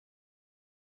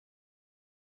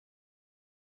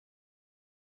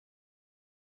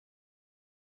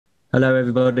Hello,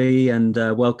 everybody, and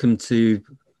welcome to,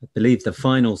 I believe, the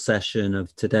final session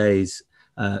of today's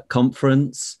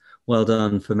conference. Well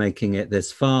done for making it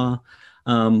this far.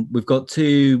 We've got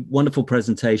two wonderful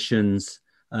presentations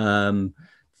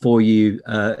for you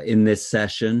in this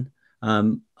session.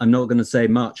 I'm not going to say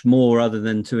much more other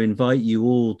than to invite you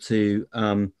all to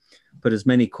put as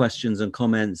many questions and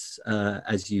comments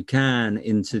as you can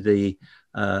into the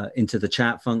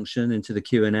chat function, into the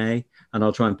Q&A, and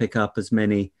I'll try and pick up as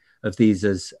many of these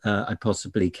as I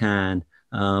possibly can.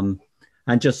 And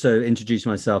just to introduce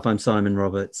myself, I'm Simon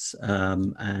Roberts,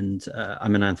 and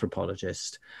I'm an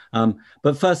anthropologist.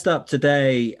 But first up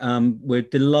today, we're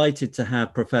delighted to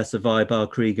have Professor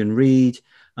Vybarr Cregan-Reid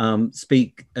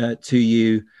speak to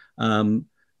you,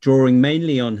 drawing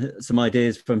mainly on some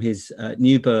ideas from his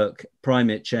new book,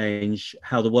 Primate Change: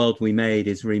 How the World We Made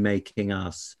is Remaking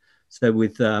Us. So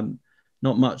with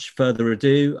not much further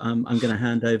ado, I'm going to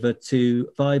hand over to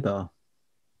Vybarr.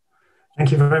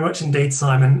 Thank you very much indeed,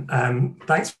 Simon.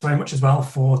 Thanks very much as well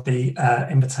for the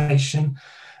invitation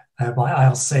by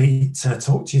ILC to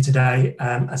talk to you today.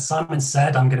 As Simon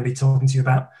said, I'm going to be talking to you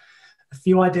about a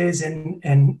few ideas from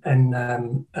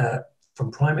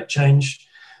Primate Change.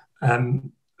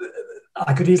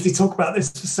 I could easily talk about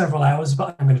this for several hours,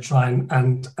 but I'm going to try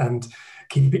and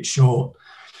keep it short.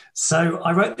 So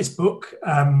I wrote this book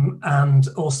and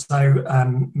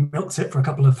also milked it for a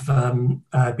couple of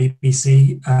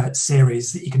BBC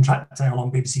series that you can track down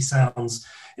on BBC Sounds.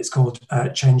 It's called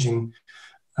Changing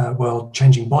World,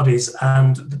 Changing Bodies.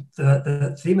 And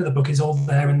the theme of the book is all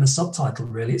there in the subtitle,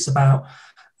 really. It's about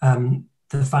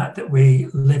the fact that we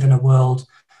live in a world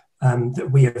that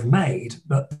we have made,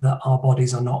 but that our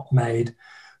bodies are not made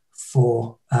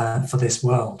for this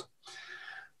world.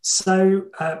 So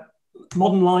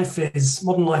modern life is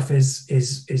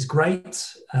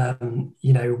great.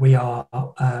 We are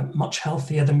much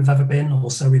healthier than we've ever been,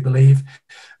 or so we believe.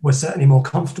 We're certainly more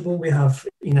comfortable. We have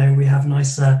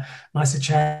nicer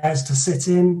chairs to sit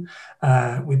in.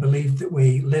 We believe that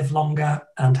we live longer,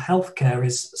 and healthcare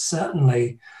is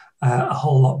certainly a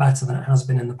whole lot better than it has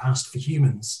been in the past for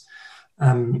humans.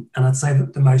 And I'd say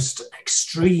that the most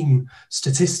extreme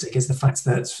statistic is the fact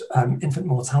that infant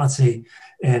mortality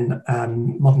in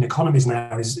modern economies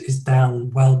now is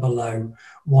down well below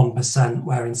 1%,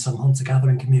 where in some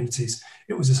hunter-gathering communities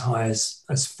it was as high as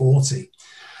 40%.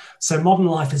 So modern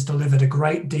life has delivered a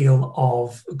great deal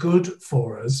of good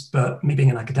for us, but me being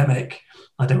an academic,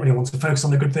 I don't really want to focus on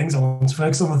the good things. I want to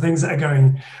focus on the things that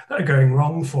are going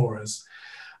wrong for us.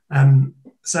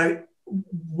 So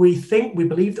we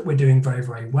believe that we're doing very,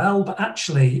 very well, but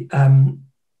actually,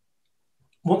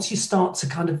 once you start to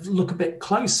kind of look a bit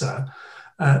closer,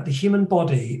 the human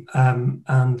body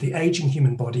and the aging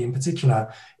human body in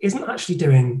particular isn't actually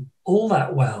doing all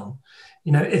that well.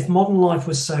 If modern life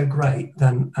was so great,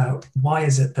 then why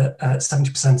is it that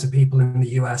 70% of people in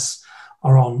the US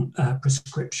are on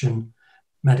prescription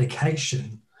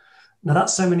medication? Now,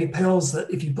 that's so many pills that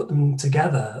if you put them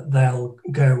together, they'll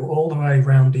go all the way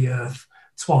around the Earth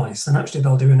twice, and actually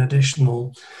they'll do an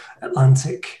additional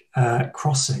Atlantic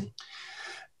crossing.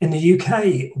 In the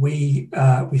UK, we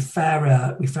fare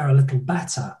a little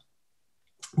better,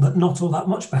 but not all that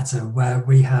much better, where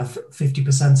we have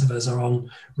 50% of us are on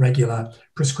regular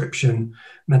prescription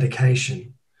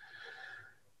medication.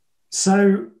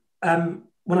 So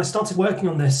when I started working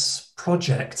on this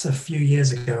project a few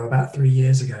years ago, about 3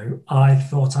 years ago, I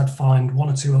thought I'd find one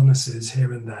or two illnesses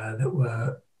here and there that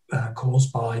were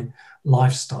caused by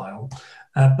lifestyle.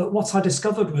 But what I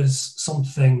discovered was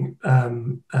something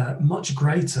much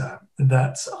greater,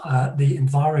 that the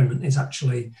environment is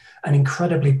actually an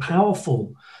incredibly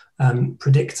powerful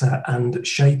predictor and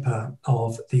shaper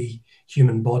of the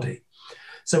human body.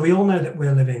 So we all know that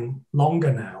we're living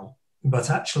longer now,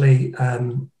 but actually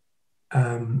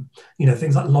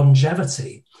things like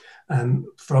longevity.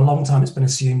 For a long time, it's been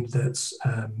assumed that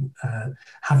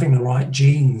having the right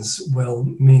genes will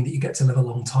mean that you get to live a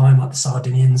long time, like the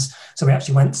Sardinians. So we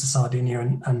actually went to Sardinia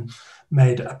and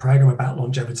made a program about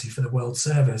longevity for the World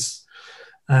Service.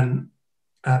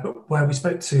 But where we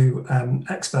spoke to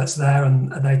experts there,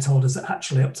 and they told us that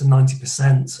actually up to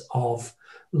 90% of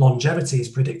longevity is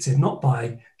predicted not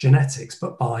by genetics,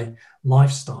 but by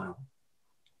lifestyle.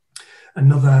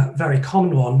 Another very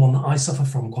common one that I suffer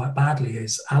from quite badly,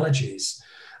 is allergies.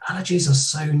 Allergies are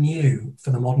so new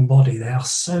for the modern body. They are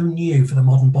so new for the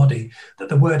modern body that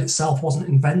the word itself wasn't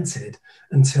invented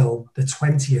until the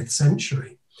 20th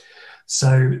century.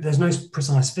 So there's no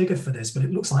precise figure for this, but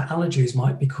it looks like allergies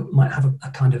might have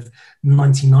a kind of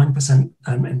 99%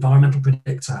 environmental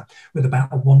predictor with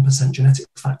about a 1% genetic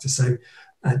factor. So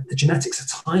the genetics are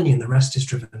tiny, and the rest is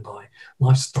driven by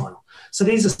lifestyle. So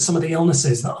these are some of the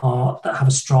illnesses that have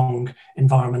a strong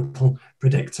environmental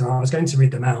predictor. I was going to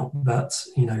read them out, but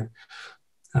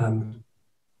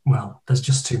well, there's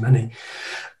just too many.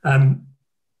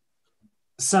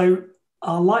 So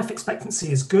our life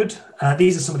expectancy is good.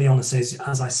 These are some of the illnesses,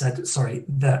 as I said,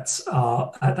 that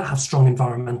have strong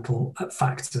environmental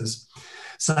factors.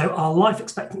 So our life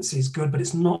expectancy is good, but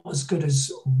it's not as good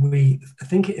as we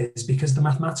think it is, because the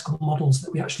mathematical models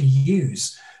that we actually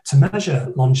use to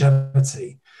measure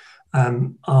longevity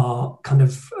are kind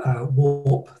of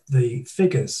warp the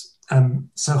figures.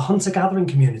 So hunter-gathering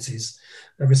communities,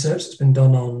 research that's been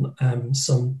done on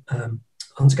some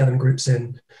hunter-gathering groups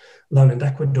in lowland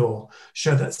Ecuador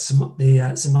show that the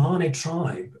Tsimane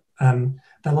tribe,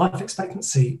 their life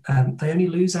expectancy, they only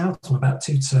lose out on about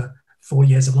 2 to 4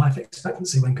 years of life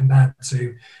expectancy when compared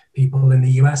to people in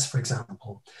the US, for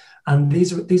example. And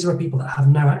these are people that have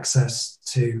no access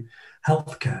to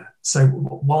healthcare. So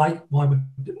why would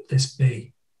this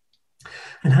be?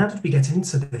 And how did we get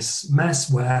into this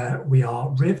mess where we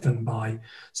are riven by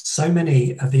so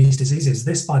many of these diseases?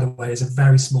 This, by the way, is a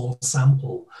very small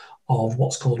sample of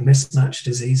what's called mismatch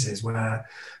diseases, where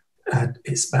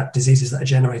it's about diseases that are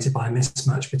generated by a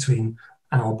mismatch between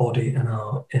our body and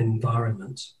our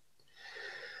environment.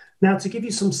 Now, to give you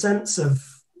some sense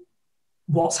of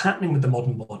what's happening with the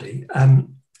modern body,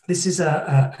 this is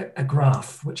a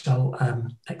graph which I'll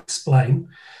explain.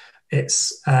 It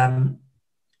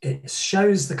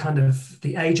shows the kind of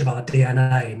the age of our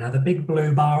DNA. Now, the big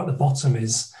blue bar at the bottom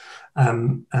is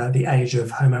the age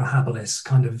of Homo habilis,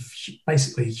 kind of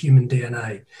basically human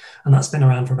DNA, and that's been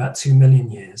around for about 2 million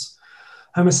years.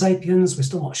 Homo sapiens, we're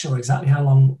still not sure exactly how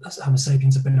long Homo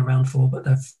sapiens have been around for, but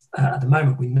at the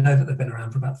moment we know that they've been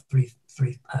around for about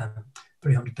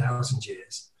 300,000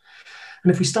 years.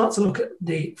 And if we start to look at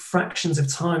the fractions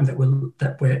of time that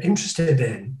we're interested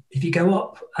in, if you go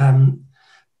up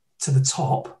to the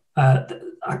top,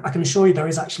 I can assure you there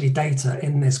is actually data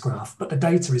in this graph, but the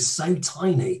data is so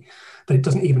tiny that it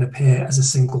doesn't even appear as a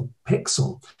single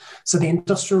pixel. So the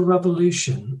Industrial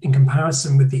Revolution, in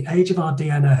comparison with the age of our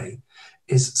DNA,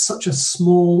 is such a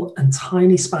small and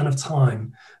tiny span of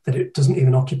time that it doesn't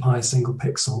even occupy a single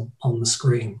pixel on the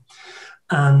screen.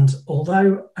 And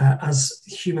although as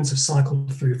humans have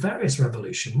cycled through various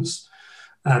revolutions,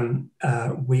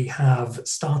 we have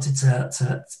started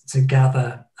to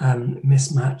gather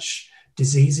mismatch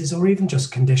diseases, or even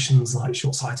just conditions like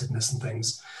short-sightedness and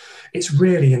things. It's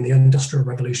really in the Industrial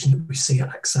Revolution that we see it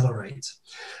accelerate.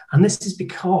 And this is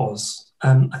because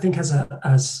I think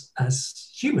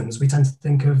as humans, we tend to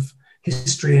think of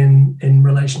history in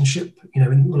relationship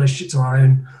to our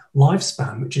own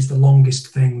lifespan, which is the longest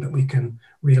thing that we can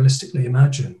realistically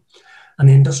imagine. And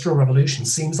the Industrial Revolution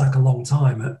seems like a long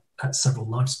time at several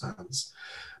lifespans.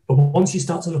 But once you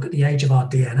start to look at the age of our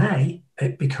DNA,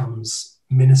 it becomes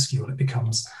minuscule, it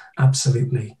becomes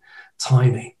absolutely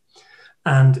tiny.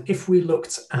 And if we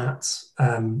looked at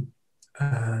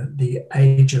the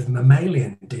age of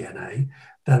mammalian DNA,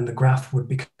 then the graph would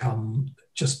become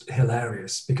just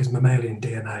hilarious, because mammalian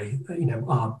DNA,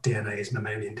 our DNA is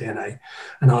mammalian DNA,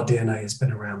 and our DNA has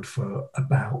been around for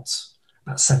about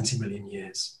 70 million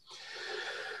years.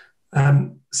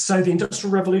 So the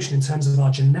Industrial Revolution, in terms of our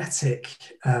genetic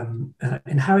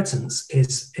inheritance,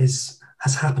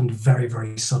 has happened very,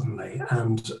 very suddenly.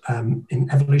 And in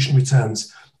evolutionary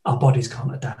terms, our bodies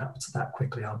can't adapt that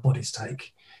quickly. Our bodies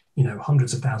take,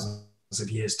 hundreds of thousands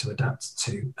of years to adapt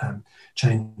to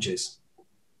changes.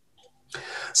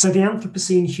 So the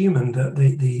Anthropocene human,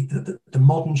 the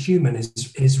modern human,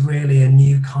 is really a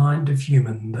new kind of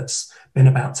human that's been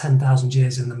about 10,000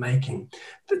 years in the making.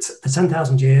 The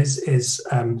 10,000 years is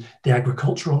the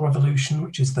agricultural revolution,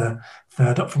 which is the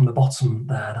third up from the bottom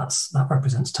there. That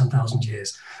represents 10,000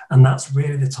 years. And that's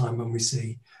really the time when we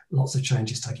see lots of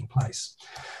changes taking place.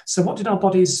 So what did our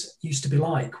bodies used to be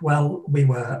like? Well, we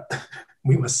were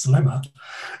slimmer.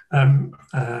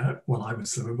 Well, I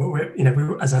was slimmer,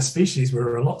 but as a species, we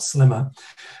were a lot slimmer.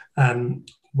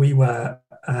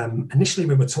 Initially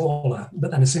we were taller,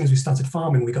 but then as soon as we started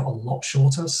farming, we got a lot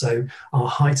shorter. So our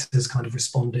height has kind of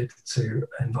responded to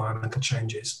environmental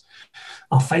changes.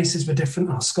 Our faces were different.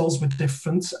 Our skulls were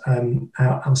different.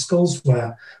 Our skulls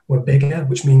were bigger,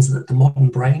 which means that the modern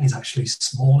brain is actually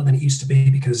smaller than it used to be,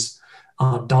 because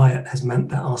our diet has meant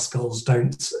that our skulls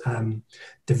don't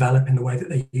develop in the way that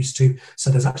they used to. So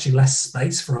there's actually less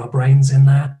space for our brains in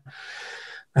there.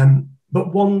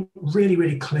 But one really,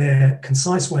 really clear,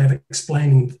 concise way of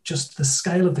explaining just the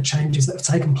scale of the changes that have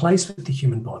taken place with the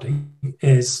human body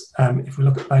is if we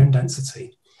look at bone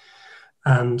density.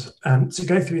 And to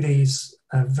go through these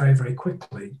very, very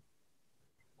quickly.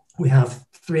 We have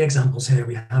three examples here.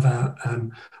 We have a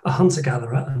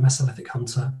hunter-gatherer, a Mesolithic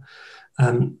hunter,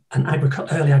 an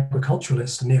early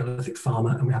agriculturalist, a Neolithic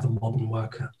farmer, and we have a modern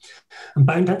worker. And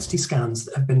bone density scans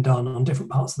that have been done on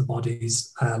different parts of the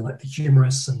bodies, like the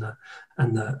humerus and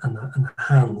the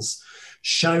hands,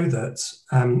 show that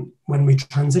when we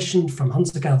transitioned from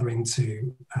hunter-gathering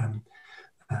to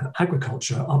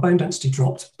agriculture, our bone density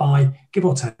dropped by, give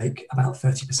or take, about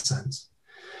 30%.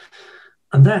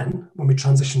 And then when we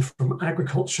transitioned from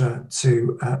agriculture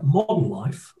to modern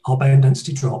life, our bone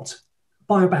density dropped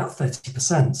by about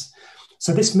 30%.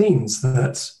 So this means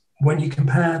that when you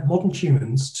compare modern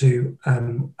humans to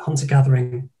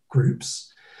hunter-gathering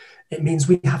groups, it means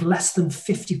we have less than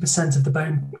 50% of the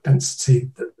bone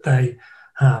density that they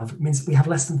have. It means that we have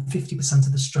less than 50%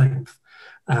 of the strength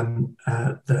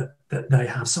that they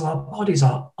have. So our bodies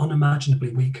are unimaginably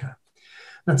weaker.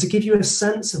 Now, to give you a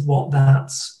sense of what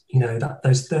those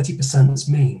 30%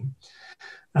 mean,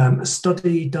 a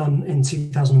study done in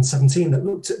 2017 that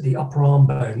looked at the upper arm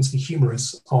bones, the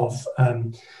humerus of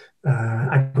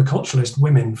agriculturalist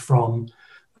women from,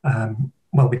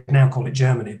 we now call it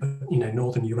Germany, but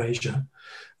northern Eurasia.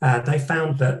 They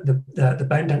found that the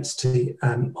bone density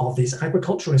of these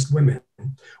agriculturalist women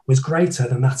was greater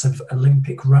than that of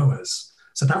Olympic rowers.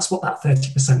 So that's what that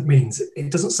 30% means.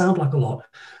 It doesn't sound like a lot,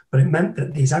 but it meant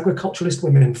that these agriculturalist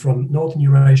women from northern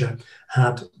Eurasia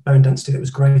had bone density that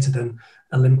was greater than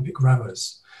Olympic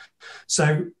rowers.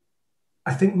 So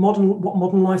I think one of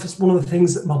the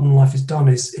things that modern life has done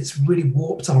is it's really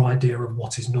warped our idea of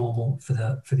what is normal for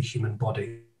the human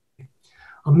body.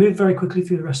 I'll move very quickly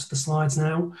through the rest of the slides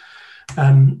now.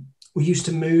 We used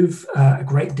to move a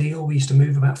great deal. We used to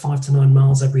move about 5 to 9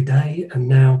 miles every day, and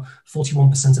now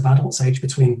 41% of adults aged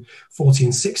between 40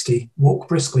 and 60 walk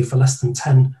briskly for less than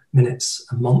 10 minutes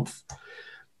a month.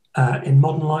 In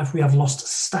modern life, we have lost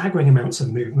staggering amounts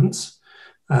of movement.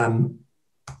 And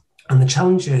the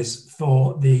challenges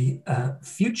for the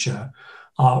future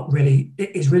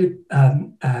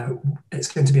it's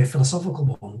going to be a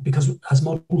philosophical one, because as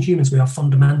modern humans, we are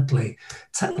fundamentally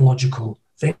technological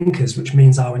thinkers, which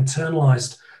means our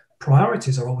internalized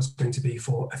priorities are always going to be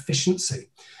for efficiency.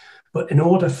 But in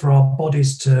order for our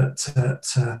bodies to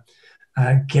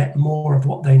get more of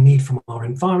what they need from our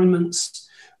environments,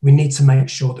 we need to make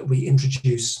sure that we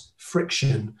introduce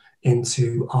friction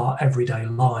into our everyday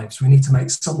lives. We need to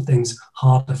make some things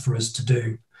harder for us to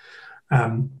do,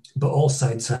 but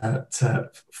also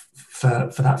for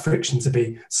that friction to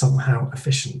be somehow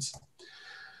efficient.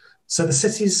 So the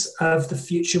cities of the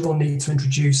future will need to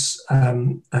introduce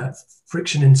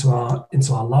friction into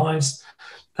our lives,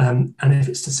 and if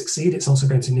it's to succeed, it's also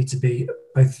going to need to be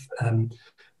both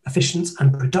efficient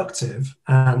and productive.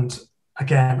 And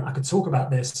again, I could talk about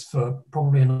this for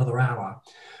probably another hour.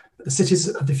 But the cities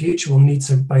of the future will need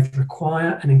to both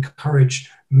require and encourage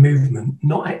movement,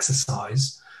 not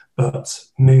exercise, but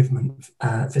movement,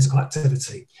 physical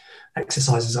activity.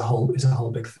 Exercise is a whole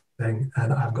big thing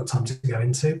that I haven't got time to go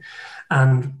into.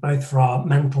 And both for our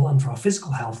mental and for our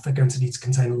physical health, they're going to need to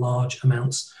contain large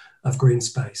amounts of green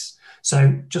space.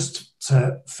 So just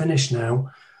to finish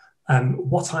now,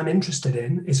 what I'm interested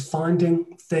in is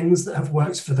finding things that have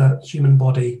worked for the human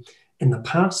body in the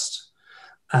past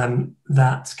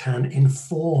that can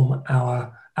inform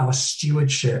our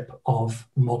stewardship of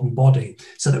the modern body,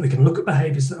 so that we can look at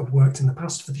behaviours that have worked in the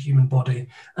past for the human body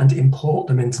and import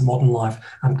them into modern life.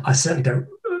 And I certainly don't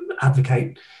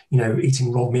advocate,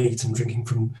 eating raw meat and drinking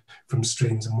from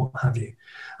streams and what have you.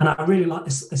 And I really like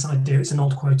this idea. It's an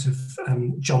old quote of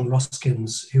John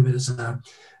Ruskin's, who was a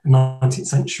 19th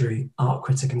century art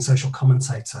critic and social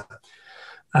commentator.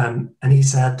 And he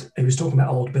was talking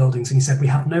about old buildings, and he said, "We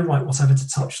have no right whatever to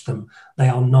touch them. They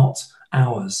are not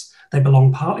ours. They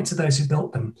belong partly to those who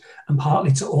built them and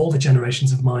partly to all the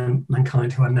generations of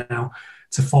mankind who are now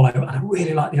to follow." And I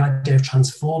really like the idea of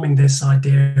transforming this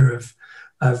idea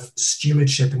of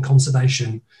stewardship and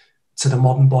conservation to the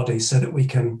modern body, so that we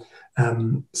can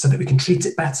treat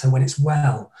it better when it's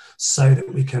well, so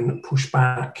that we can push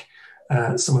back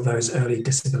some of those early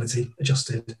disability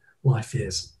adjusted life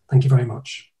years. Thank you very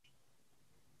much.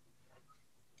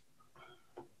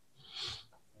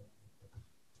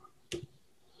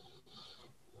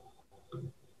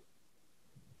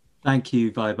 Thank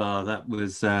you, Vybarr.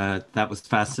 That was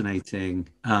fascinating.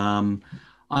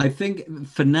 I think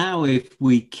for now, if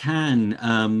we can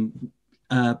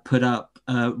put up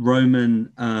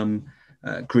Roman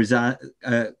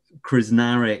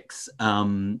Krznaric's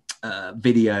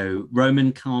video.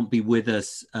 Roman can't be with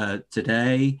us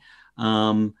today,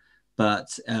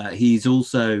 but he's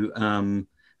also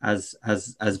as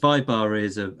Vybarr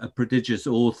is a prodigious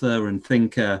author and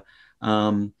thinker,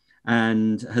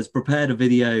 and has prepared a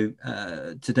video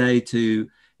today to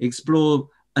explore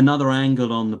another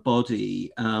angle on the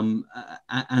body, and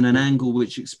an angle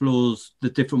which explores the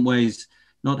different ways,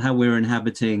 not how we're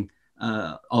inhabiting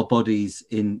our bodies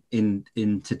in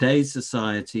today's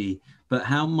society, but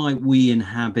how might we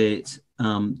inhabit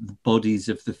the bodies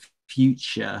of the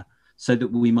future, so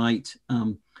that we might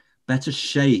better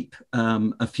shape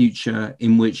a future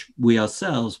in which we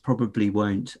ourselves probably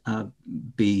won't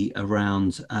be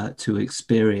around to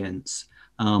experience.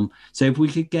 So if we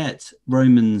could get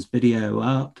Roman's video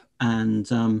up,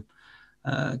 and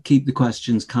keep the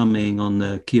questions coming on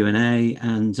the Q&A,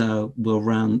 and we'll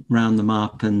round them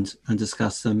up and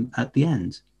discuss them at the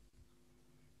end.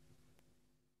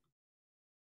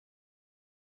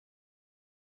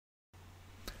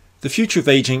 The future of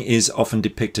aging is often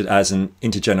depicted as an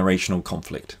intergenerational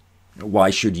conflict. Why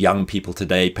should young people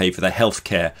today pay for the health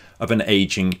care of an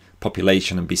aging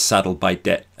population and be saddled by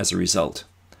debt as a result?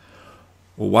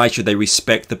 Or why should they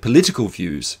respect the political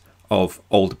views of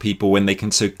older people when they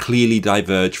can so clearly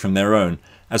diverge from their own,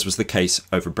 as was the case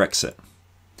over Brexit?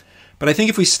 But I think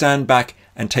if we stand back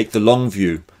and take the long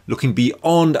view, looking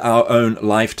beyond our own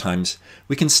lifetimes,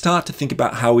 we can start to think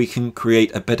about how we can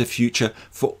create a better future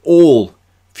for all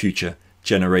future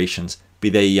generations, be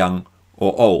they young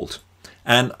or old.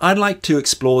 And I'd like to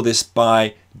explore this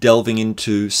by delving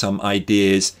into some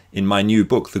ideas in my new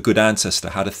book, The Good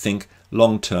Ancestor: How to Think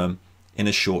Long-Term in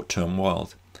a Short-Term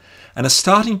World. And a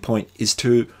starting point is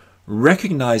to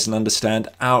recognize and understand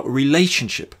our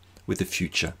relationship with the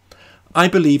future. I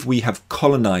believe we have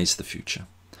colonized the future.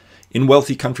 In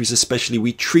wealthy countries especially,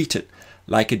 we treat it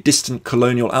like a distant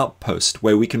colonial outpost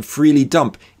where we can freely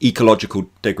dump ecological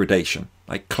degradation,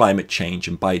 like climate change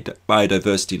and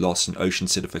biodiversity loss and ocean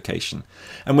acidification,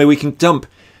 and where we can dump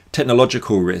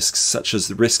technological risks, such as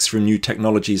the risks from new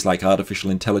technologies like artificial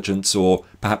intelligence, or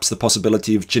perhaps the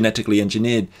possibility of genetically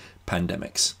engineered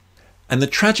pandemics. And the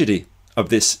tragedy of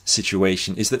this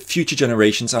situation is that future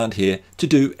generations aren't here to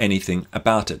do anything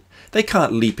about it. They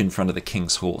can't leap in front of the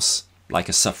king's horse like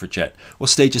a suffragette, or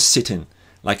stage a sit-in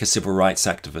like a civil rights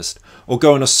activist, or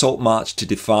go on a salt march to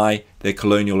defy their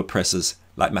colonial oppressors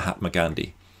like Mahatma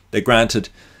Gandhi. They're granted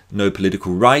no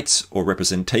political rights or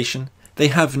representation. They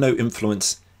have no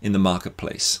influence in the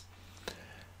marketplace.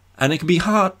 And it can be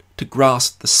hard to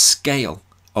grasp the scale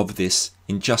of this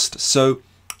injustice. So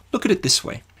look at it this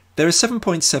way. There are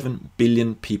 7.7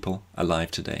 billion people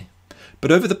alive today.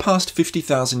 But over the past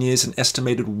 50,000 years, an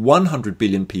estimated 100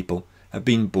 billion people have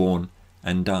been born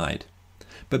and died.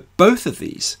 But both of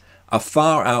these are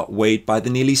far outweighed by the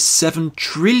nearly 7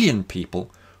 trillion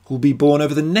people who will be born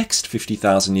over the next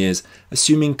 50,000 years,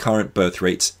 assuming current birth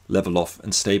rates level off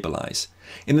and stabilize.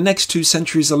 In the next 2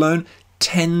 centuries alone,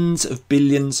 tens of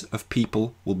billions of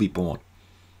people will be born.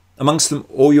 Amongst them,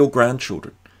 all your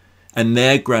grandchildren and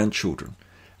their grandchildren,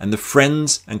 and the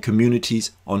friends and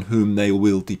communities on whom they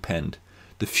will depend.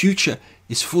 The future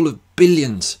is full of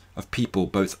billions of people,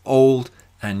 both old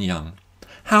and young.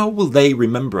 How will they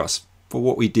remember us for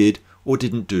what we did or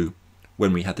didn't do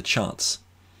when we had the chance?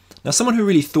 Now, someone who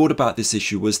really thought about this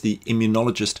issue was the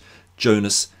immunologist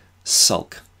Jonas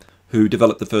Salk, who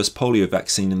developed the first polio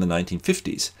vaccine in the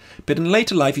 1950s. But in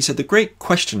later life, he said the great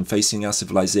question facing our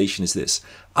civilization is this: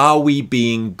 are we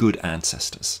being good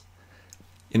ancestors?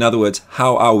 In other words,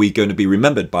 how are we going to be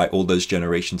remembered by all those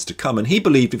generations to come? And he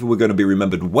believed if we were going to be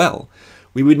remembered well,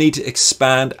 we would need to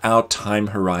expand our time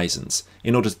horizons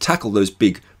in order to tackle those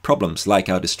big problems like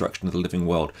our destruction of the living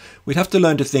world. We'd have to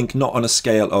learn to think not on a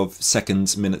scale of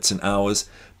seconds, minutes, and hours,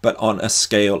 but on a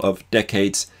scale of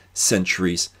decades,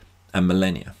 centuries, and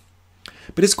millennia.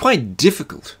 But it's quite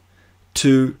difficult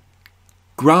to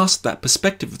grasp that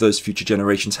perspective of those future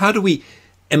generations. How do we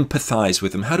empathize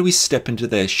with them? How do we step into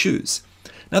their shoes?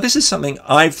 Now, this is something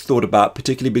I've thought about,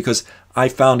 particularly because I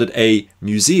founded a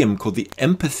museum called the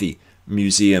Empathy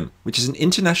Museum, which is an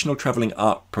international traveling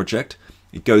art project.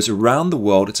 It goes around the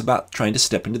world. It's about trying to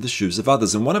step into the shoes of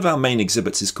others. And one of our main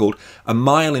exhibits is called A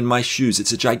Mile in My Shoes.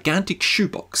 It's a gigantic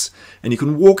shoebox, and you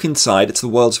can walk inside. It's the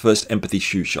world's first empathy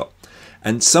shoe shop.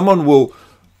 And someone will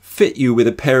fit you with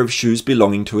a pair of shoes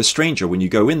belonging to a stranger when you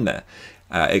go in there.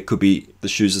 It could be the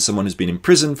shoes of someone who's been in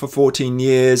prison for 14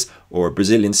 years, or a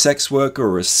Brazilian sex worker,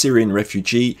 or a Syrian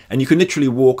refugee, and you can literally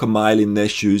walk a mile in their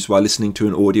shoes while listening to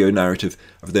an audio narrative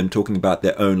of them talking about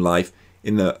their own life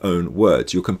in their own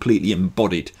words. You're completely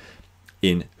embodied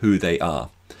in who they are.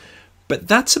 But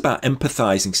that's about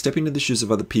empathizing, stepping into the shoes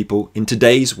of other people in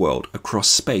today's world across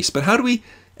space. But how do we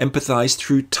empathize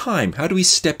through time? How do we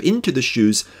step into the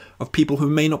shoes of people who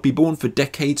may not be born for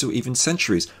decades or even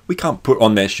centuries? We can't put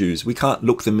on their shoes. We can't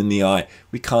look them in the eye.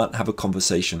 We can't have a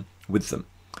conversation with them.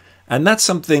 And that's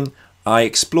something I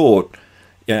explored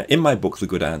in my book, The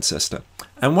Good Ancestor.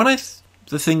 And one of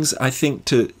the things I think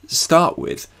to start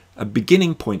with, a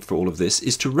beginning point for all of this,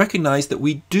 is to recognize that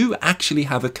we do actually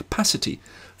have a capacity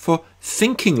for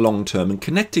thinking long term and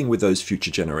connecting with those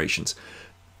future generations.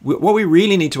 What we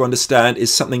really need to understand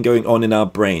is something going on in our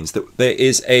brains, that there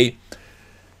is a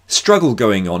struggle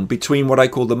going on between what I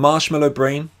call the marshmallow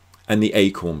brain and the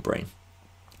acorn brain.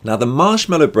 Now, the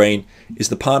marshmallow brain is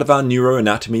the part of our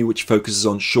neuroanatomy which focuses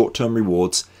on short-term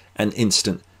rewards and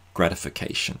instant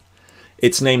gratification.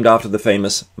 It's named after the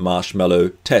famous marshmallow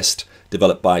test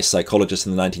developed by psychologists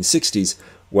in the 1960s,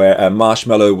 where a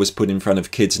marshmallow was put in front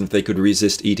of kids, and if they could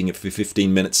resist eating it for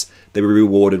 15 minutes, they were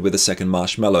rewarded with a second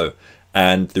marshmallow.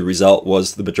 And the result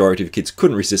was the majority of kids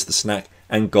couldn't resist the snack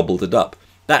and gobbled it up.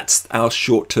 That's our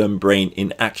short-term brain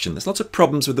in action. There's lots of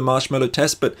problems with the marshmallow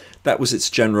test, but that was its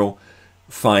general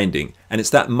finding. And it's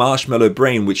that marshmallow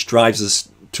brain which drives us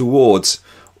towards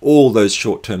all those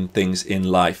short-term things in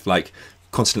life, like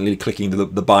constantly clicking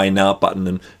the buy now button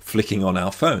and flicking on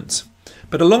our phones.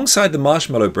 But alongside the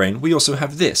marshmallow brain, we also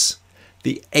have this,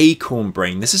 the acorn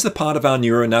brain. This is the part of our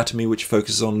neuroanatomy which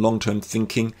focuses on long-term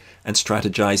thinking and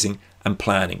strategizing and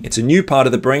planning. It's a new part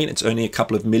of the brain. It's only a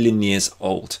couple of million years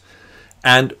old.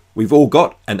 And we've all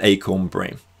got an acorn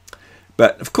brain.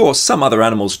 But of course, some other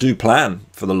animals do plan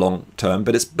for the long term,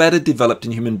 but it's better developed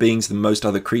in human beings than most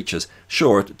other creatures.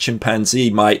 Sure, a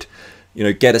chimpanzee might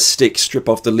get a stick, strip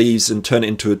off the leaves and turn it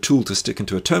into a tool to stick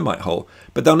into a termite hole.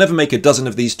 But they'll never make a dozen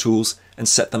of these tools and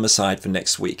set them aside for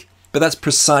next week. But that's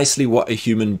precisely what a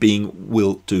human being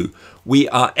will do. We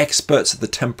are experts at the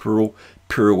temporal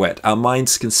pirouette. Our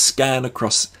minds can scan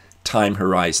across time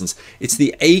horizons. It's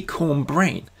the acorn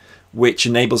brain which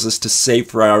enables us to save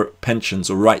for our pensions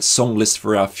or write song lists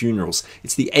for our funerals.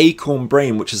 It's the acorn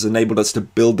brain which has enabled us to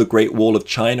build the Great Wall of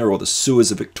China or the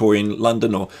sewers of Victorian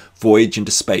London or voyage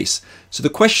into space. So the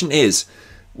question is,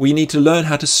 we need to learn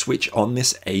how to switch on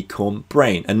this acorn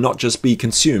brain and not just be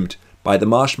consumed by the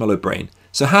marshmallow brain.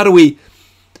 So how do we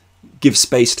give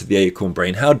space to the acorn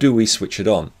brain? How do we switch it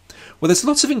on? Well, there's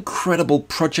lots of incredible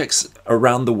projects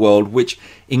around the world which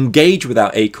engage with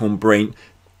our acorn brain,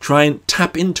 try and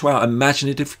tap into our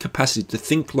imaginative capacity to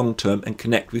think long term and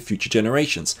connect with future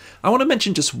generations. I want to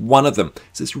mention just one of them.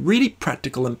 It's really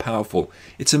practical and powerful.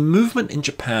 It's a movement in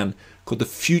Japan called the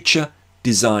Future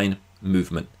Design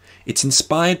Movement. It's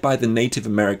inspired by the Native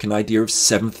American idea of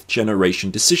seventh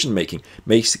generation decision making,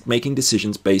 making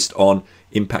decisions based on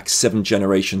impact 7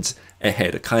 generations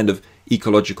ahead, a kind of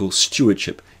ecological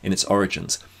stewardship in its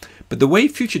origins. But the way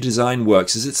future design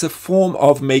works is it's a form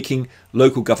of making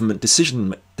local government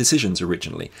decisions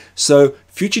originally. So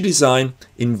future design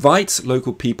invites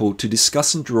local people to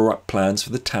discuss and draw up plans for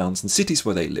the towns and cities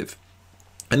where they live.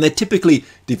 And they're typically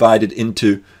divided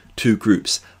into 2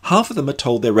 groups. Half of them are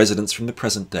told they're residents from the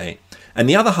present day, and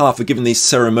the other half are given these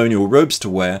ceremonial robes to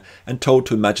wear and told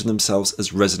to imagine themselves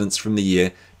as residents from the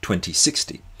year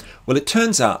 2060. Well, it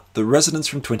turns out the residents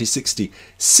from 2060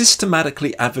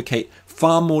 systematically advocate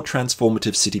far more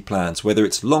transformative city plans, whether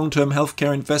it's long-term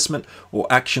healthcare investment or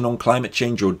action on climate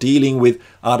change or dealing with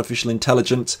artificial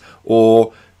intelligence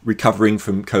or recovering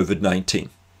from COVID-19.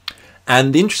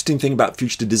 And the interesting thing about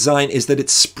future design is that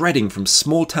it's spreading from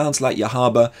small towns like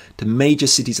Yahaba to major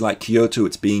cities like Kyoto.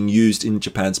 It's being used in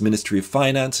Japan's Ministry of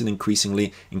Finance and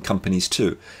increasingly in companies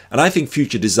too. And I think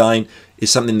future design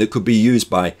is something that could be used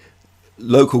by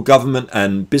local government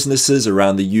and businesses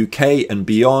around the UK and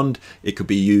beyond. It could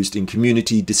be used in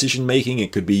community decision making.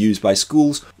 It could be used by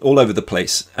schools all over the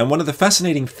place. And one of the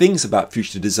fascinating things about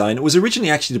future design, it was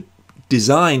originally actually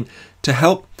designed to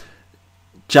help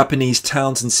Japanese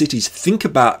towns and cities think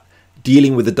about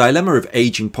dealing with the dilemma of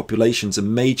aging populations, a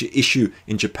major issue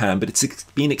in Japan, but it's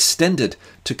been extended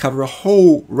to cover a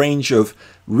whole range of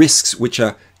risks which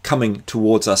are coming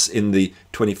towards us in the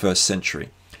 21st century.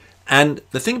 And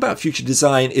the thing about future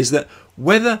design is that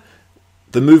whether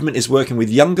the movement is working with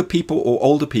younger people or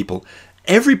older people,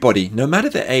 everybody, no matter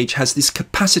their age, has this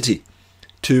capacity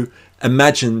to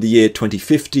imagine the year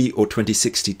 2050 or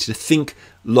 2060, to think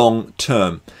long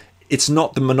term. It's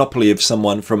not the monopoly of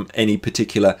someone from any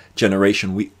particular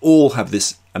generation. We all have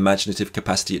this imaginative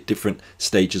capacity at different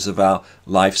stages of our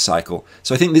life cycle.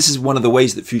 So I think this is one of the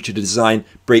ways that future design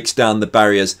breaks down the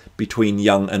barriers between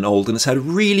young and old, and it's had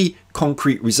really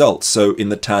concrete results. So in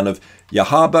the town of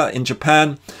Yahaba in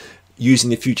Japan,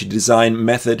 using the future design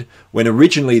method when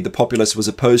originally the populace was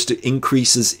opposed to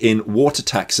increases in water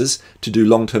taxes to do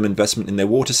long-term investment in their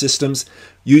water systems.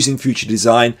 Using future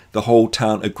design, the whole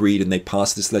town agreed and they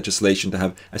passed this legislation to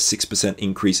have a 6%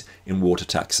 increase in water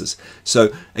taxes.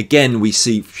 So again, we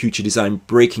see future design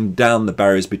breaking down the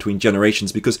barriers between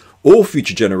generations, because all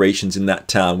future generations in that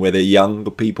town, whether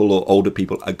younger people or older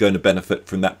people, are going to benefit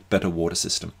from that better water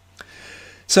system.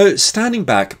 So standing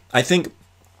back, I think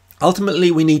ultimately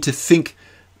we need to think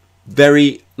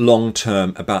very long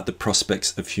term about the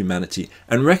prospects of humanity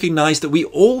and recognize that we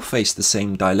all face the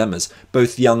same dilemmas,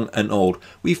 both young and old.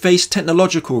 We face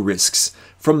technological risks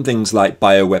from things like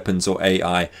bioweapons or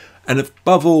AI. And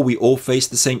above all, we all face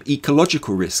the same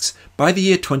ecological risks. By the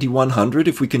year 2100,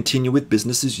 if we continue with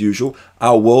business as usual,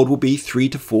 our world will be 3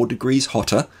 to 4 degrees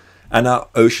hotter, and our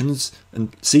oceans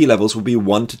and sea levels will be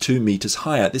 1 to 2 meters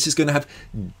higher. This is going to have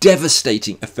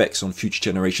devastating effects on future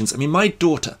generations. I mean, my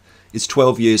daughter is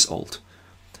 12 years old,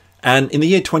 and in the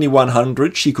year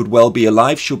 2100, she could well be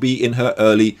alive. She'll be in her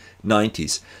early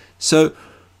 90s. So,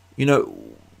 you know,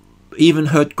 even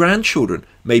her grandchildren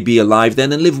may be alive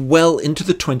then and live well into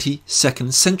the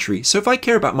 22nd century. So if I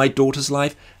care about my daughter's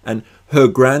life and her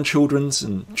grandchildren's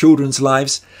and children's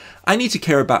lives, I need to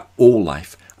care about all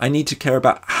life. I need to care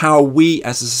about how we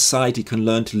as a society can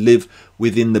learn to live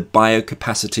within the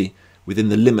biocapacity, within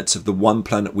the limits of the one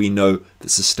planet we know that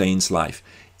sustains life.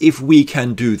 If we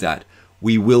can do that,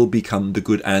 we will become the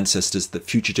good ancestors that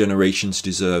future generations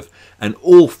deserve, and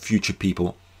all future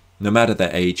people, no matter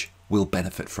their age, will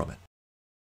benefit from it.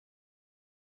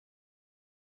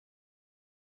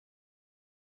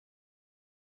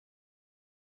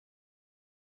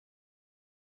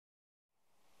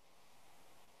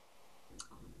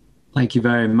 Thank you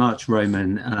very much,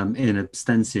 Roman, in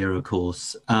absentia, of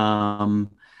course.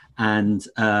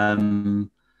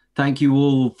 Thank you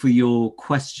all for your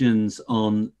questions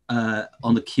on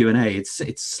the Q&A.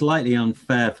 It's slightly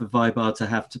unfair for Vybarr to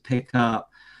have to pick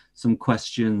up some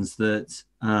questions that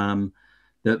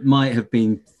that might have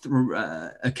been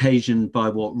occasioned by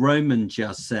what Roman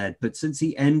just said. But since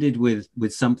he ended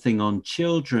with something on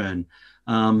children,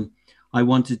 I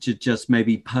wanted to just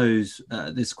maybe pose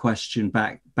this question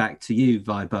back to you,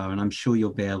 Vybarr, and I'm sure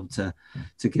you'll be able to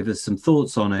give us some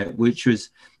thoughts on it, which was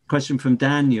a question from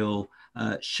Daniel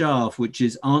Scharf, which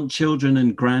is, aren't children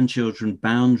and grandchildren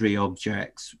boundary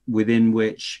objects within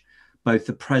which both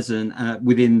the present,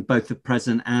 within both the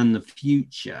present and the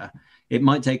future? It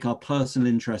might take our personal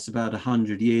interests about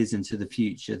 100 years into the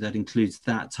future. That includes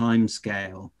that time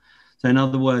scale. So in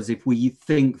other words, if we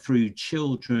think through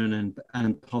children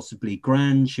and possibly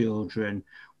grandchildren,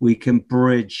 we can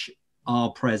bridge our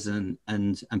present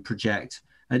and project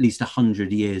at least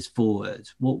 100 years forward.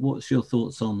 What's your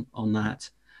thoughts on that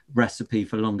recipe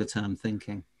for longer term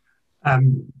thinking?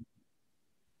 When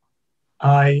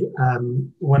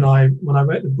I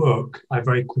wrote the book, I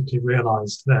very quickly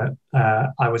realised that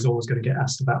I was always going to get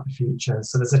asked about the future.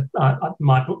 So there's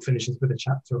my book finishes with a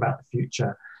chapter about the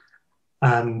future.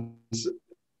 And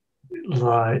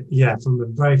from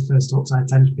the very first talks I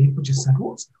attended, people just said,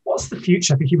 "What's the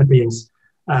future for human beings?"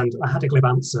 And I had a glib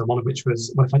answer, one of which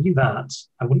was, "Well, if I knew that,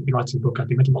 I wouldn't be writing a book. I'd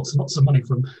be making lots and lots of money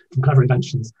from clever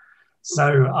inventions."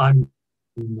 So I'm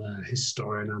a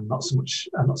historian. I'm not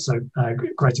so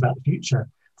great about the future.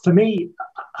 For me,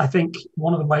 I think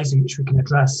one of the ways in which we can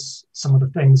address some of the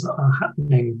things that are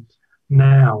happening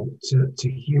now to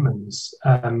humans.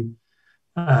 And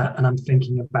I'm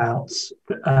thinking about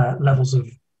levels of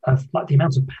like the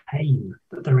amount of pain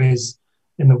that there is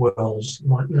in the world.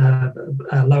 Like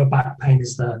lower back pain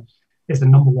is the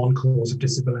number one cause of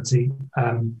disability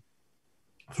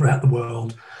throughout the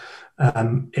world.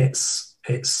 Its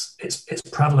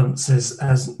prevalence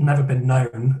has never been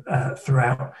known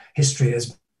throughout history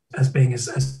as being as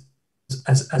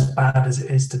bad as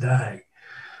it is today.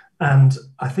 And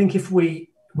I think if we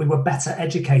were better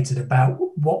educated about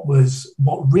what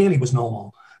really was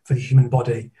normal for the human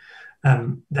body,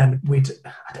 then we'd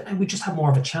just have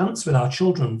more of a chance with our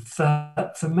children.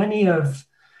 For many of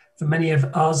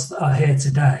us that are here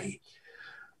today,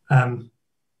 I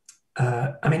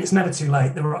mean, it's never too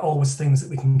late. There are always things that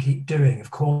we can keep doing.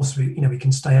 Of course, we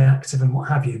can stay active and what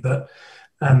have you, but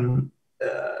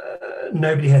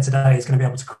nobody here today is going to be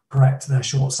able to correct their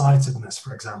short-sightedness,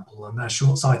 for example, and their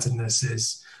short-sightedness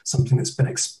is something that's been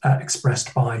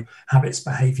expressed by habits,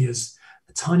 behaviors,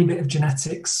 a tiny bit of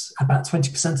genetics, about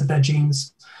 20% of their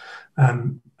genes,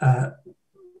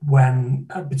 when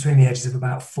between the ages of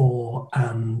about 4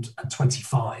 and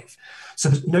 25.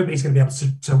 So nobody's going to be able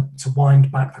to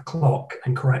wind back the clock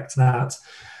and correct that,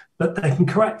 but they can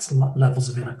correct levels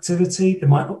of inactivity. They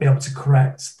might not be able to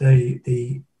correct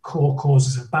the core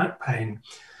causes of back pain,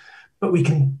 but we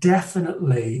can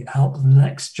definitely help the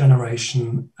next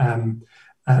generation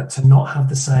to not have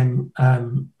the same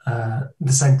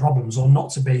problems, or not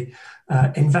to be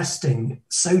investing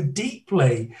so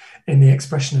deeply in the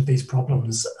expression of these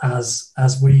problems as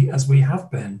we have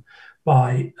been,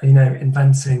 by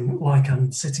inventing, like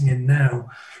I'm sitting in now,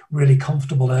 really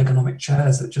comfortable ergonomic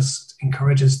chairs that just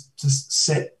encourage us to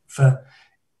sit for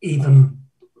even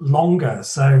longer.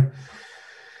 So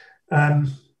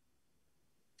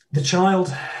the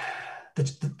child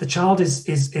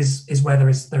is where there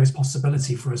is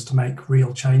possibility for us to make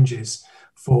real changes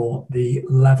for the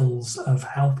levels of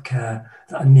healthcare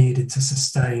that are needed to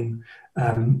sustain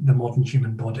the modern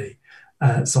human body.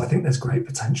 So I think there's great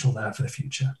potential there for the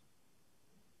future.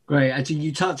 Great. Actually,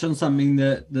 you touch on something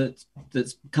that's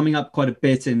coming up quite a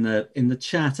bit in the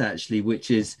chat, actually,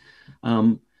 which is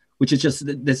just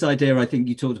this idea. I think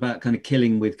you talked about kind of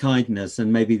killing with kindness,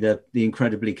 and maybe the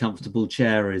incredibly comfortable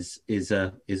chair is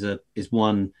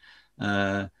one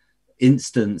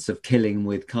instance of killing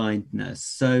with kindness.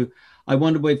 So I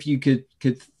wonder if you could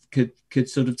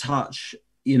sort of touch,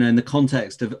 in the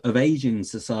context of aging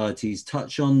societies,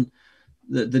 touch on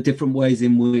the different ways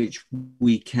in which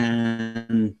we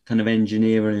can kind of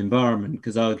engineer an environment,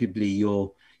 because arguably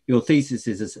your thesis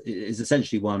is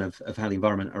essentially one of how the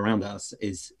environment around us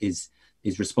is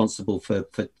responsible for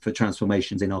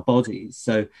transformations in our bodies.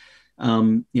 So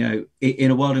in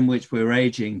a world in which we're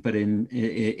aging, but in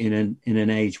an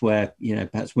age where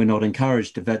perhaps we're not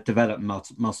encouraged to develop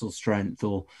muscle strength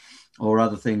or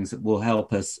other things that will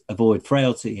help us avoid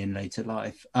frailty in later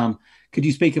life. Could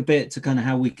you speak a bit to kind of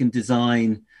how we can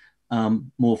design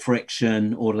more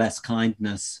friction or less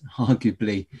kindness,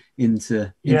 arguably,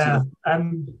 into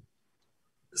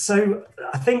So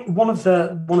I think one of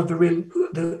the real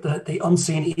the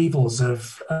unseen evils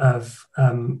of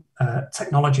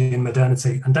technology and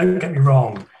modernity, and don't get me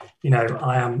wrong,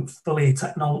 I am fully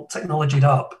technologied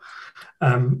up,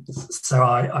 so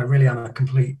I really am a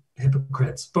complete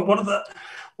hypocrite. But one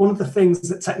of the things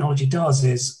that technology does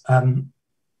is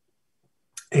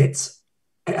it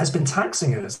has been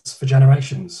taxing us for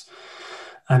generations.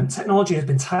 Technology has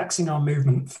been taxing our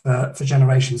movement for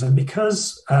generations, and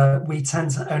because we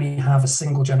tend to only have a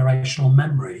single generational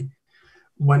memory,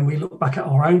 when we look back at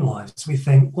our own lives, we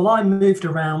think, well, I moved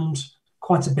around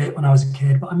quite a bit when I was a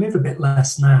kid, but I move a bit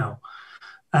less now.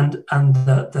 And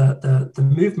the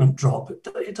movement drop,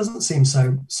 it doesn't seem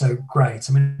so great.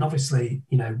 I mean, obviously,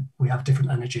 we have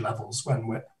different energy levels when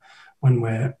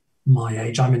we're my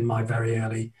age. I'm in my very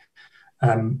early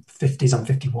 50s. I'm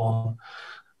 51.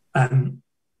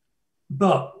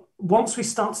 But once we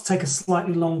start to take a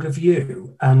slightly longer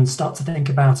view and start to think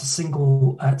about a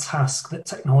single task that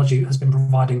technology has been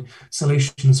providing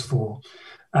solutions for,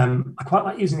 I quite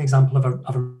like using the example of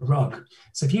a rug.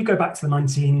 So if you go back to the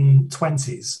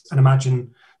 1920s and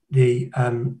imagine the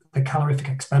calorific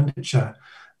expenditure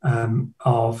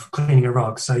of cleaning a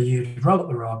rug. So you'd roll up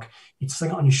the rug, you'd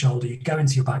sling it on your shoulder, you'd go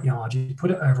into your backyard, you'd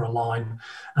put it over a line,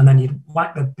 and then you'd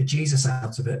whack the bejesus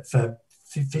out of it for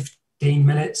 15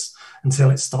 minutes until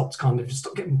it stopped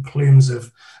getting plumes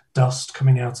of dust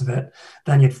coming out of it.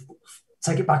 Then you'd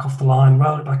take it back off the line,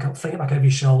 roll it back up, fling it back over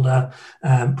your shoulder,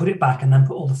 put it back, and then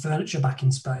put all the furniture back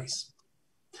in space.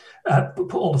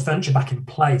 Put all the furniture back in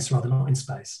place, rather, not in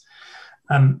space.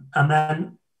 And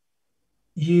then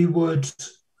you would,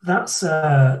 that's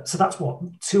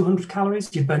what, 200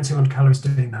 calories? You'd burn 200 calories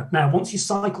doing that. Now, once you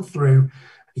cycle through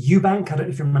a Eubank, I don't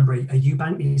know if you remember a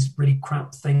Eubank, these really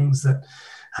crap things that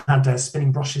had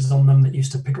spinning brushes on them that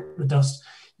used to pick up the dust.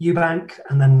 Eubank,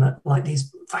 and then like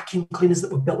these vacuum cleaners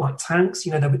that were built like tanks,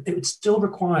 it would still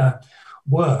require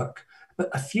work, but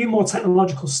a few more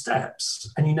technological steps,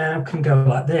 and you now can go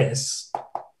like this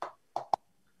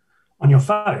on your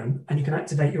phone, and you can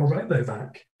activate your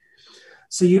RoboVac.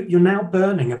 So you're now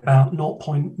burning about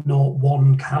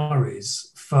 0.01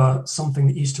 calories for something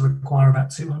that used to require about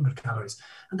 200 calories.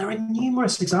 And there are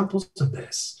numerous examples of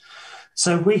this.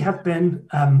 So we have been,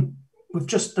 there's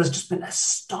just been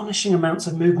astonishing amounts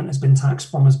of movement has been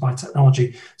taxed from us by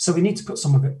technology. So we need to put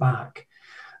some of it back.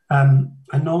 I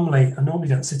normally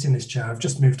don't sit in this chair. I've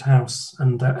just moved house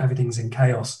and everything's in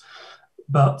chaos.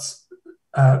 But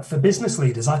for business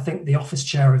leaders, I think the office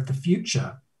chair of the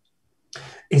future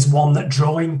is one that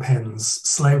drawing pins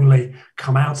slowly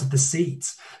come out of the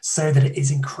seat so that it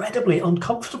is incredibly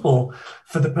uncomfortable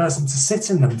for the person to sit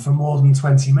in them for more than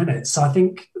 20 minutes. So I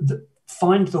think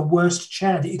find the worst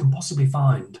chair that you can possibly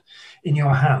find in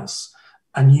your house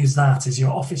and use that as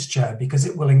your office chair, because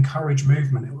it will encourage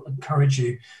movement. It will encourage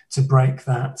you to break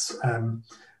that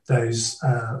those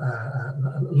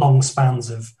long spans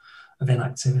of of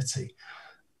inactivity.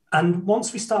 And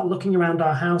once we start looking around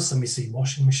our house and we see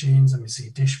washing machines and we see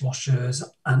dishwashers,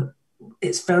 and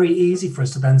it's very easy for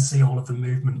us to then see all of the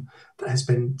movement that has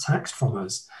been taxed from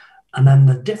us. And then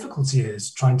the difficulty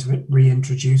is trying to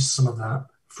reintroduce some of that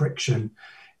friction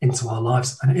into our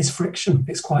lives. And it is friction.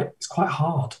 It's quite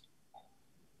hard.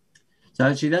 So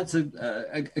actually, that's a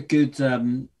good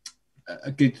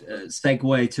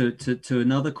segue to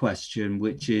another question,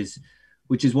 which is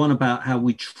one about how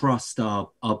we trust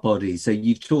our bodies. So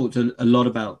you've talked a lot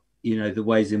about, the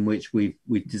ways in which we've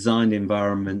designed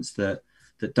environments that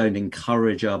don't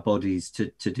encourage our bodies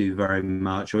to do very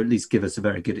much, or at least give us a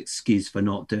very good excuse for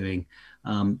not doing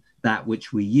that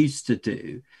which we used to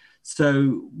do.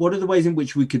 So what are the ways in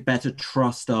which we could better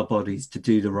trust our bodies to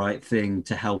do the right thing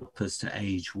to help us to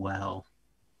age well?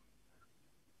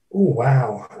 Oh,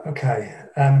 wow. Okay.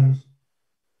 I'm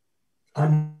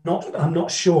not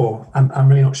sure. I'm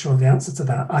really not sure of the answer to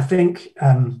that. I think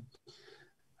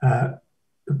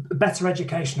better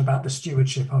education about the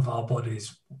stewardship of our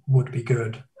bodies would be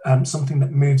good. Something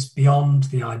that moves beyond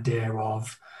the idea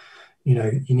of, you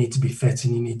need to be fit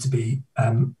and you need to be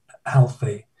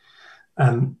healthy.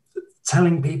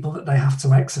 Telling people that they have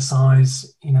to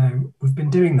exercise, we've been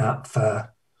doing that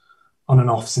for on and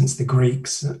off since the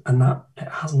Greeks, and that it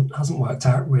hasn't worked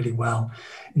out really well.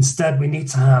 Instead, we need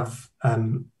to have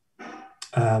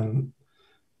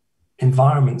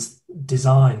environments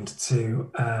designed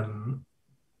to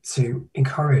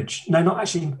encourage.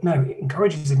 Encourage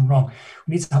is even wrong.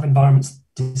 We need to have environments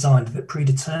designed that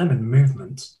predetermine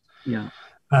movement. Yeah.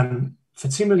 For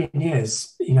 2 million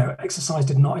years, exercise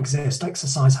did not exist.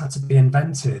 Exercise had to be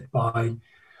invented by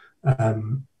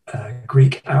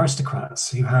Greek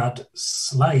aristocrats who had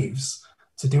slaves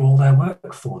to do all their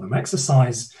work for them.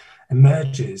 Exercise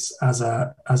emerges as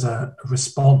a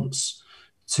response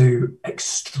to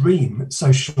extreme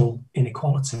social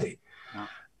inequality.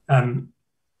 Yeah.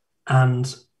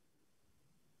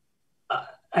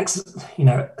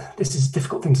 This is a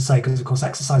difficult thing to say because, of course,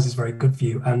 exercise is very good for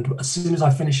you. And as soon as I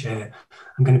finish here,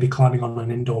 I'm going to be climbing on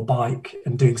an indoor bike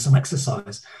and doing some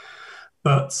exercise.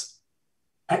 But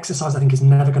exercise, I think, is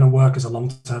never going to work as a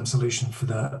long-term solution for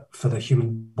the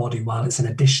human body. While it's an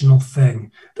additional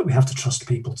thing that we have to trust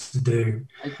people to do,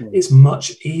 okay, it's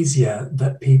much easier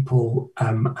that people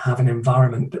have an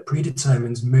environment that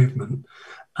predetermines movement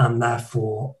and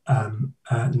therefore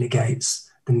negates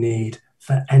the need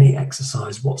for any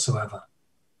exercise whatsoever.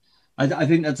 I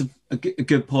think that's a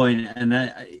good point,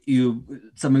 and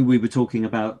something we were talking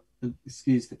about.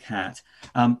 Excuse the cat.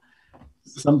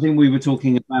 Something we were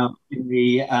talking about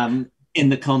in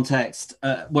the context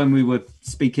when we were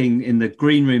speaking in the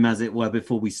green room, as it were,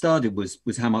 before we started,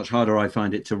 was how much harder I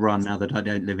find it to run now that I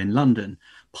don't live in London.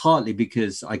 Partly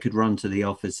because I could run to the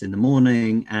office in the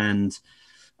morning, and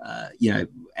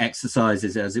exercise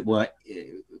is, as it were,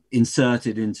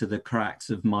 inserted into the cracks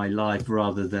of my life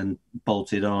rather than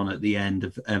bolted on at the end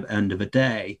of a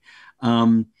day.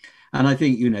 And I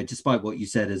think, despite what you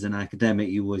said as an academic,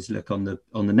 you always look on the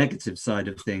negative side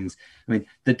of things. I mean,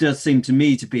 there does seem to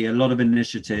me to be a lot of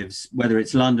initiatives, whether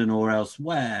it's London or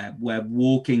elsewhere, where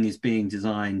walking is being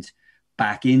designed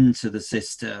back into the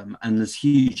system. And there's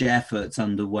huge efforts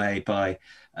underway by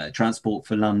Transport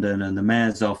for London and the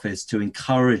Mayor's Office to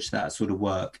encourage that sort of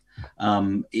work,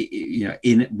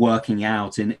 in working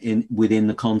out within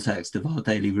the context of our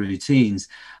daily routines.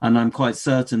 And I'm quite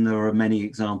certain there are many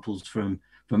examples from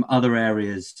other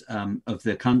areas of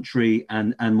the country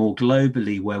and more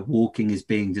globally where walking is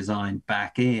being designed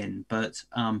back in. But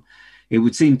it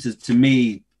would seem to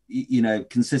me,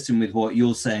 consistent with what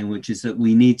you're saying, which is that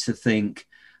we need to think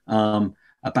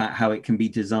about how it can be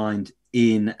designed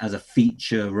in as a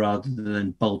feature rather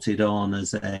than bolted on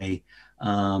as a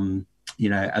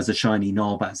shiny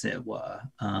knob, as it were.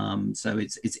 So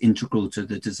it's integral to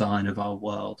the design of our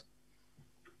world.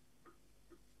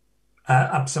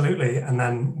 Absolutely, and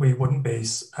then we wouldn't be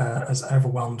as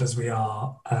overwhelmed as we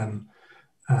are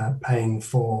paying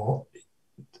for,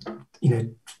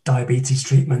 diabetes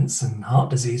treatments and heart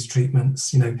disease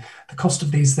treatments. The cost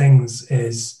of these things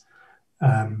is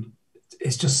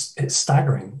it's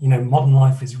staggering. Modern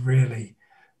life is really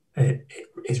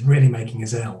making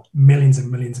us ill. Millions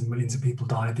and millions and millions of people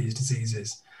die of these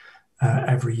diseases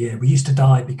every year. We used to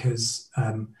die because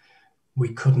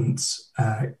we couldn't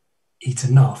eat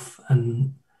enough,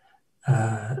 and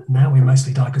now we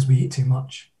mostly die because we eat too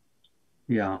much.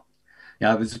 Yeah,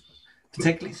 I was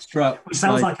particularly struck. Which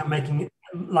sounds like I'm making it,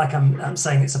 like I'm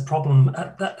saying it's a problem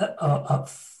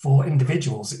for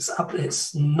individuals. It's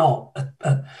not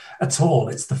at all.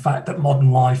 It's the fact that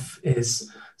modern life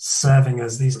is serving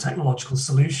as these technological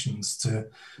solutions to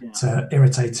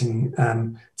irritating,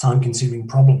 time-consuming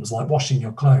problems like washing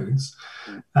your clothes.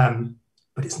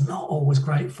 But it's not always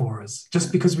great for us.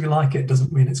 Just because we like it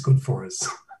doesn't mean it's good for us.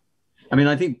 I mean,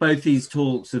 I think both these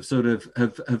talks have sort of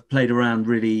have played around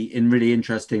in really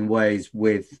interesting ways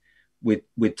with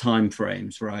time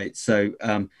frames, right? So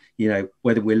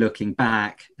whether we're looking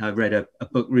back, I read a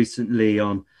book recently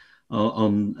on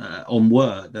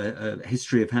work, a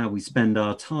history of how we spend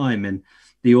our time, and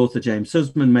the author James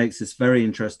Sussman makes this very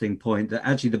interesting point that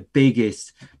actually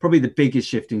probably the biggest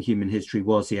shift in human history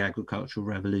was the agricultural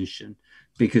revolution,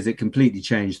 because it completely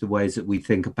changed the ways that we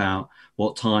think about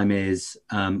what time is,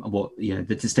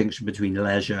 the distinction between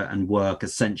leisure and work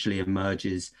essentially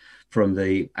emerges from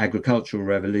the agricultural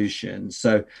revolution.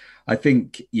 So I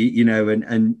think,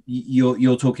 and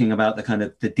you're talking about the kind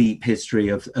of the deep history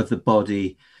of the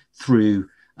body through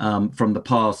from the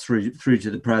past through to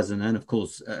the present, and of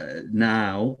course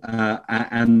now,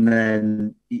 and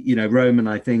then Roman,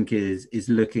 I think, is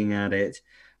looking at it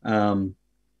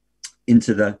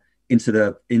into the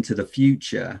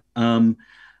future.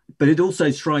 But it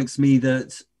also strikes me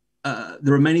that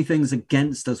there are many things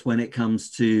against us when it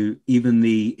comes to even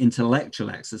the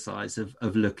intellectual exercise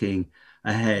of looking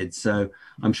ahead. So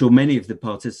I'm sure many of the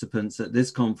participants at this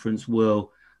conference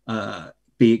will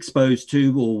be exposed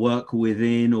to or work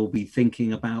within or be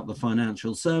thinking about the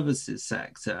financial services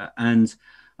sector, and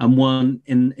one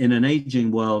in an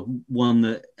aging world, one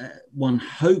that one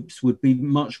hopes would be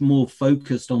much more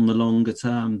focused on the longer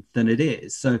term than it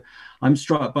is. So I'm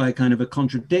struck by a kind of a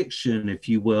contradiction, if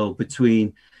you will,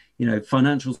 between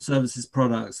financial services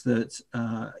products that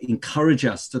encourage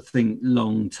us to think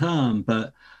long term,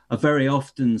 but are very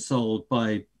often sold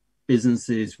by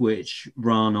businesses which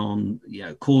run on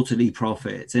quarterly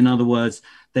profits. In other words,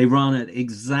 they run at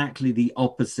exactly the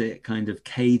opposite kind of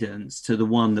cadence to the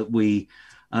one that we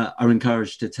are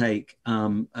encouraged to take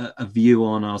a view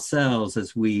on ourselves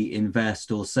as we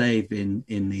invest or save in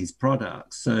these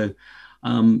products. So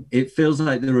it feels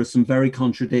like there are some very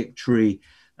contradictory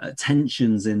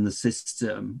tensions in the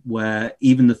system, where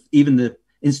even the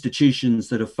institutions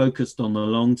that are focused on the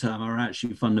long term are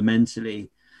actually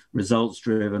fundamentally results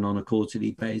driven on a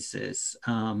quarterly basis,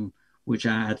 which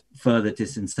add further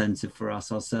disincentive for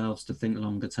us ourselves to think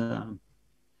longer term.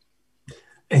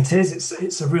 It is.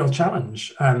 It's a real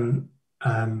challenge.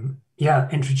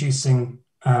 Introducing,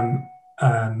 like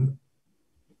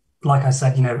I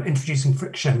said, introducing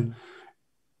friction.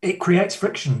 It creates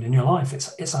friction in your life.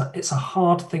 It's a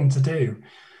hard thing to do,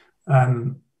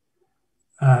 and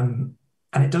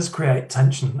it does create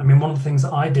tension. I mean, one of the things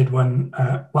that I did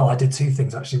I did two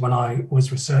things actually when I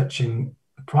was researching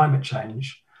climate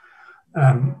change.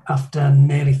 After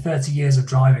nearly 30 years of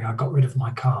driving, I got rid of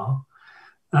my car.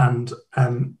 And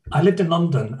I lived in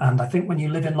London, and I think when you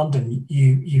live in London,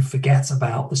 you forget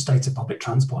about the state of public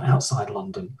transport outside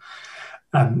London.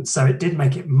 So it did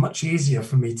make it much easier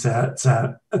for me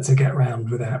to get around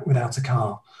without a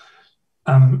car.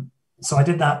 So I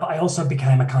did that, but I also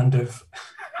became a kind of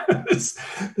this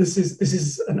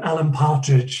is an Alan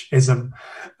Partridge-ism,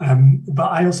 but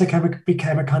I also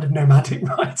became a kind of nomadic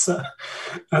writer.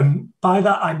 By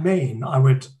that I mean I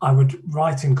would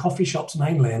write in coffee shops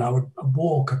mainly, and I would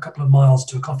walk a couple of miles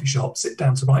to a coffee shop, sit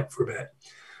down to write for a bit,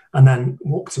 and then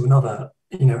walk to another,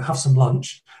 have some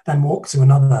lunch, then walk to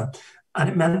another.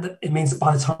 And it means that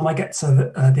by the time I get to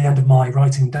the end of my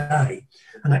writing day,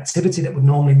 an activity that would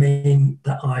normally mean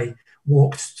that I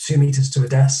walked 2 meters to a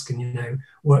desk and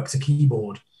worked a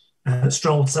keyboard,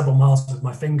 strolled several miles with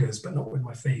my fingers but not with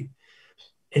my feet.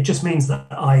 It just means that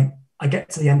I get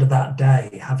to the end of that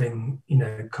day having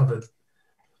covered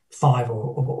 5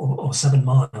 or 7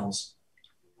 miles.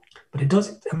 But it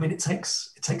does. I mean, it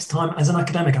takes time. As an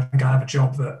academic, I think I have a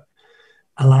job that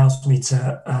allows me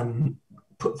to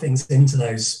put things into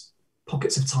those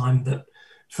pockets of time that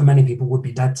for many people would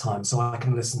be dead time. So I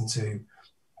can listen to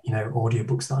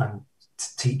audiobooks that I'm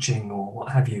teaching or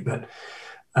what have you, but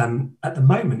at the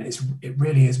moment it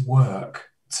really is work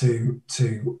to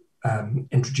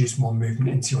introduce more movement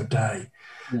into your day.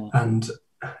 And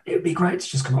it would be great to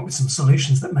just come up with some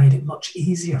solutions that made it much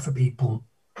easier for people.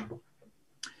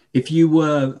 If you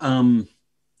were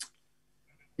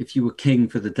king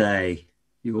for the day,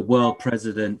 you were world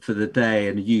president for the day,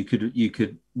 and you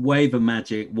could wave a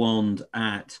magic wand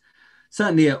at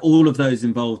all of those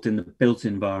involved in the built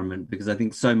environment, because I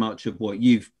think so much of what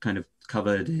you've kind of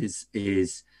covered is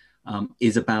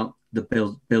about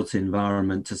the built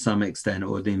environment to some extent,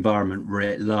 or the environment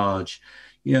writ large.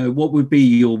 What would be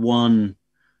your one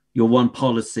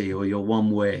policy or your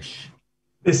one wish?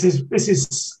 This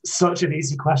is such an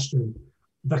easy question.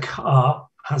 The car.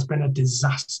 has been a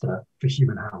disaster for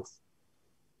human health.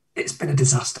 It's been a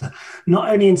disaster, not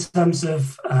only in terms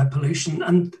of pollution,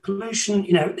 and pollution,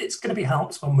 it's going to be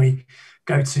helped when we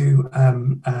go to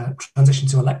transition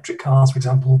to electric cars, for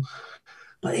example.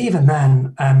 But even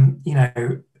then,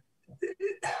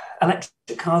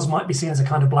 electric cars might be seen as a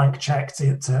kind of blank check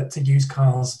to use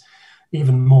cars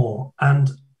even more. And,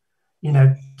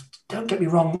 don't get me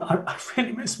wrong, I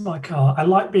really miss my car. I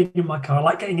like being in my car. I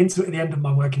like getting into it at the end of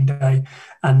my working day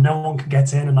and no one can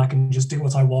get in and I can just do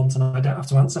what I want and I don't have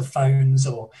to answer phones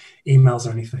or emails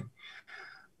or anything.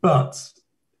 But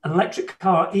an electric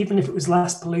car, even if it was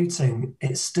less polluting,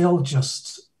 it still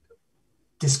just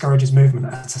discourages movement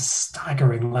at a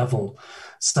staggering level.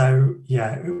 So,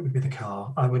 yeah, it would be the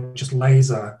car. I would just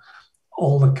laser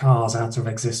all the cars out of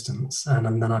existence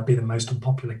and then I'd be the most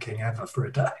unpopular king ever for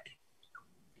a day.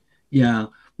 Yeah,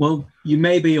 well, you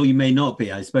may be or you may not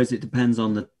be. I suppose it depends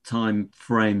on the time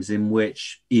frames in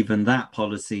which even that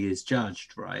policy is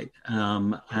judged, right?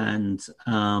 None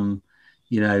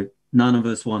of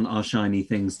us want our shiny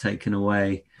things taken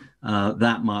away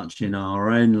that much in our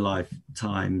own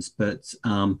lifetimes. But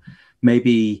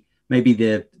maybe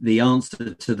the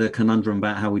answer to the conundrum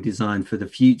about how we design for the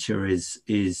future is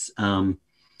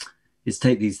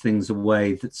take these things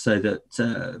away so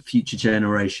that future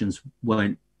generations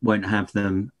won't have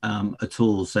them at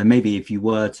all. So maybe if you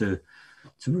were to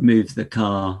remove the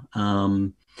car,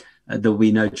 there'll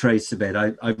be no trace of it.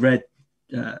 I read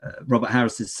Robert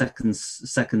Harris's Second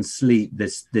Sleep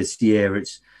this year.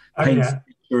 It paints a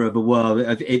picture of a world.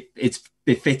 It's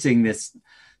befitting this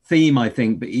theme, I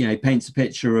think, but paints a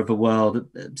picture of a world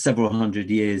several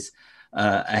hundred years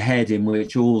ahead in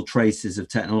which all traces of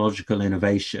technological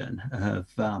innovation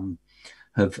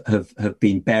have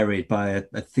been buried by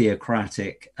a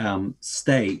theocratic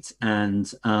state,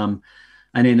 and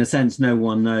in a sense, no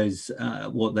one knows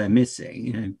what they're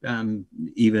missing.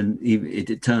 Even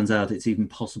it turns out it's even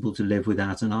possible to live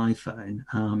without an iPhone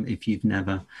if you've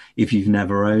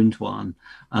never owned one.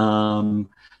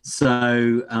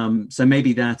 So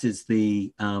maybe that is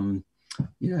the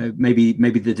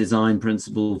maybe the design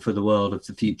principle for the world of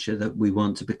the future that we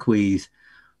want to bequeath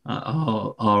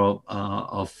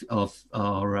our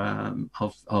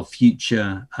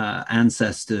future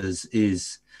ancestors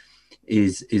is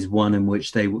one in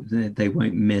which they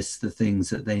won't miss the things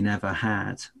that they never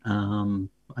had.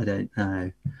 I don't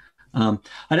know. I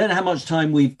don't know how much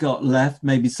time we've got left.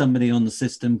 Maybe somebody on the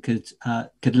system could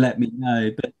let me know,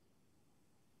 but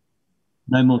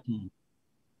no more time.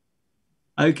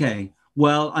 Okay.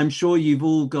 Well, I'm sure you've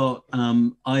all got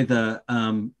either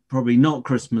probably not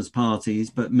Christmas parties,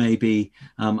 but maybe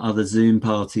other Zoom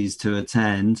parties to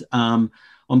attend. On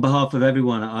behalf of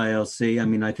everyone at ILC, I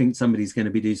mean, I think somebody's going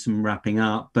to be doing some wrapping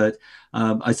up, but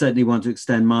I certainly want to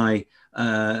extend my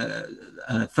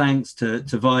thanks to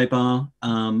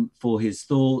Vybarr for his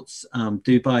thoughts.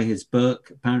 Do buy his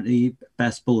book, apparently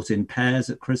best bought in pairs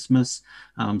at Christmas.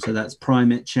 So that's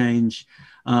Primate Change.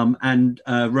 And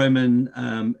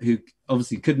Roman, who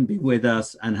obviously couldn't be with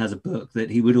us and has a book that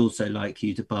he would also like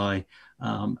you to buy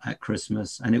at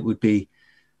Christmas. And it would be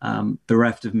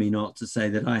bereft of me not to say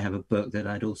that I have a book that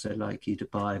I'd also like you to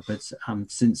buy. But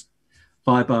since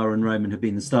Vybarr and Roman have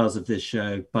been the stars of this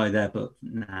show, buy their book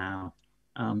now.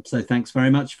 So thanks very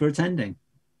much for attending.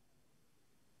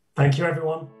 Thank you,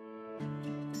 everyone.